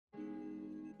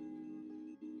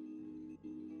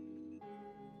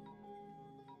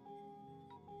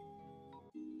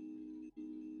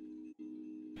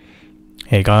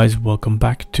Hey guys, welcome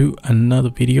back to another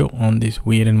video on this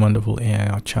weird and wonderful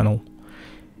AI channel.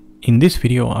 In this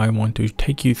video, I want to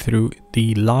take you through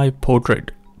the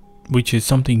LivePortrait, which is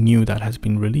something new that has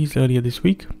been released earlier this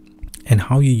week, and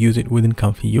how you use it within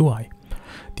ComfyUI.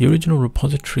 The original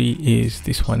repository is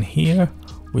this one here,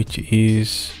 which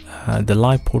is the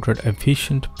LivePortrait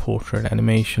efficient portrait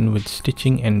animation with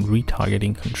stitching and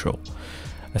retargeting control.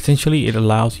 Essentially, it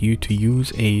allows you to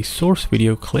use a source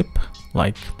video clip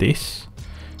like this,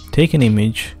 take an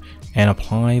image and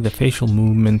apply the facial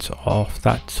movements of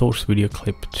that source video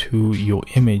clip to your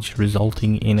image,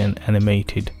 resulting in an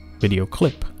animated video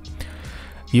clip.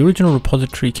 The original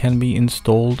repository can be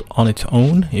installed on its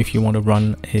own if you want to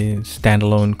run a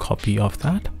standalone copy of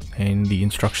that, and the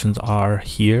instructions are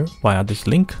here via this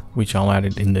link, which I'll add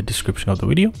it in the description of the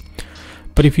video.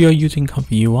 But if you're using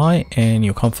ComfyUI and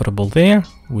you're comfortable there,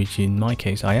 which in my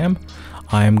case I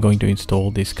am going to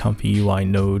install this ComfyUI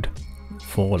node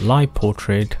for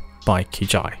LivePortrait by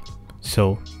Kijai.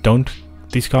 So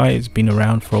this guy has been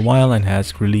around for a while and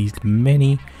has released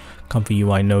many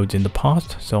ComfyUI nodes in the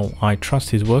past, so I trust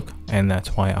his work, and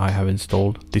that's why I have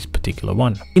installed this particular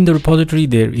one. In the repository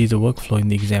there is a workflow in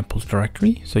the examples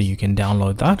directory, so you can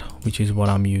download that, which is what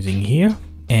I'm using here.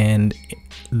 And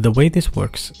the way this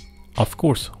works, of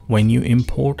course, when you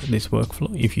import this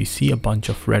workflow, if you see a bunch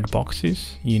of red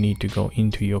boxes, you need to go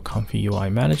into your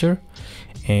ComfyUI manager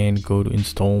and go to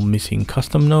install missing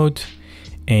custom nodes,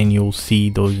 and you'll see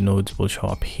those nodes will show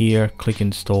up here. Click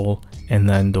install, and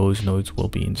then those nodes will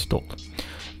be installed.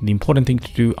 The important thing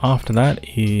to do after that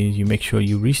is you make sure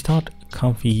you restart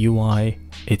ComfyUI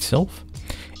itself,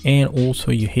 and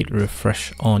also you hit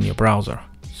refresh on your browser,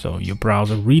 so your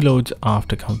browser reloads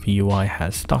after ComfyUI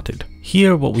has started.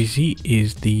 Here what we see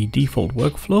is the default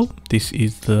workflow. This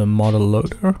is the model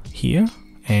loader here,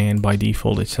 and by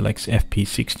default it selects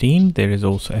FP16. There is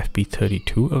also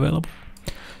FP32 available.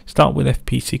 Start with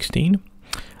FP16.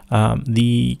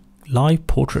 The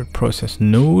LivePortrait process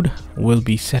node will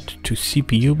be set to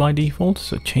CPU by default,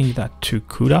 so change that to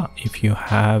CUDA if you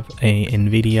have a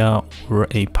NVIDIA or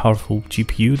a powerful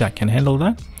GPU that can handle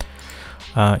that.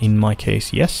 In my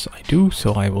case, yes, I do,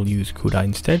 so I will use CUDA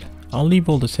instead. I'll leave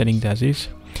all the settings as is,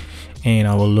 and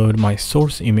I will load my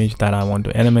source image that I want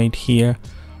to animate here,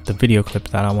 the video clip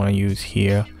that I want to use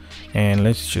here, and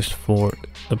let's just, for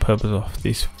the purpose of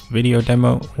this video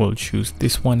demo, we'll choose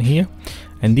this one here.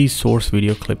 And these source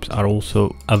video clips are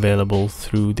also available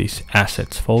through this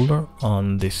assets folder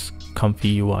on this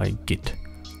ComfyUI Git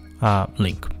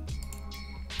link.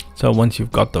 So once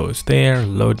you've got those there,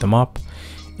 load them up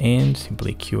and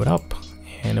simply queue it up,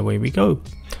 and away we go.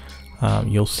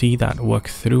 You'll see that work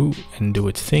through and do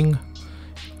its thing,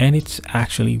 and it's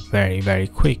actually very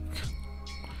quick.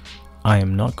 I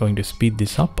am not going to speed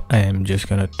this up. I am just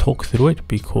going to talk through it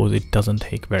because it doesn't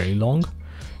take very long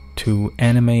to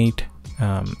animate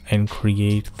and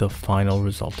create the final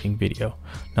resulting video.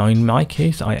 Now in my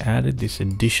case, I added this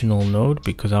additional node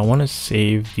because I want to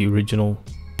save the original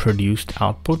produced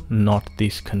output, not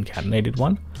this concatenated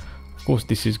one. Of course,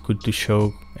 this is good to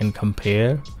show and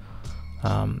compare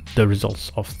the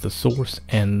results of the source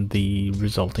and the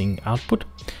resulting output.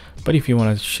 But if you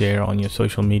want to share on your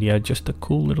social media just a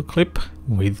cool little clip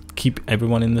with keep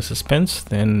everyone in the suspense,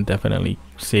 then definitely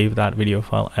save that video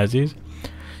file as is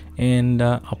and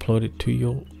upload it to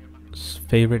your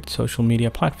favorite social media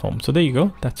platform. So there you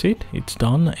go, that's it, it's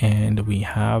done, and we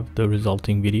have the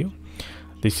resulting video.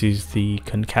 This is the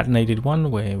concatenated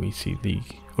one where we see the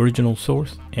original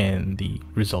source and the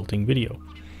resulting video.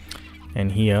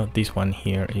 And here, this one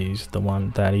here is the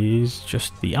one that is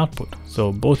just the output.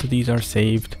 So both of these are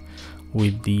saved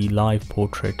with the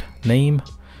LivePortrait name,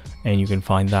 and you can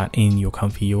find that in your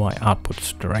ComfyUI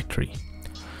outputs directory.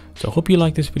 So hope you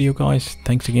like this video, guys.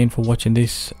 Thanks again for watching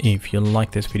this. If you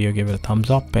like this video, give it a thumbs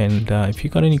up, and if you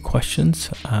got any questions,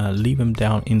 leave them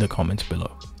down in the comments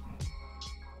below.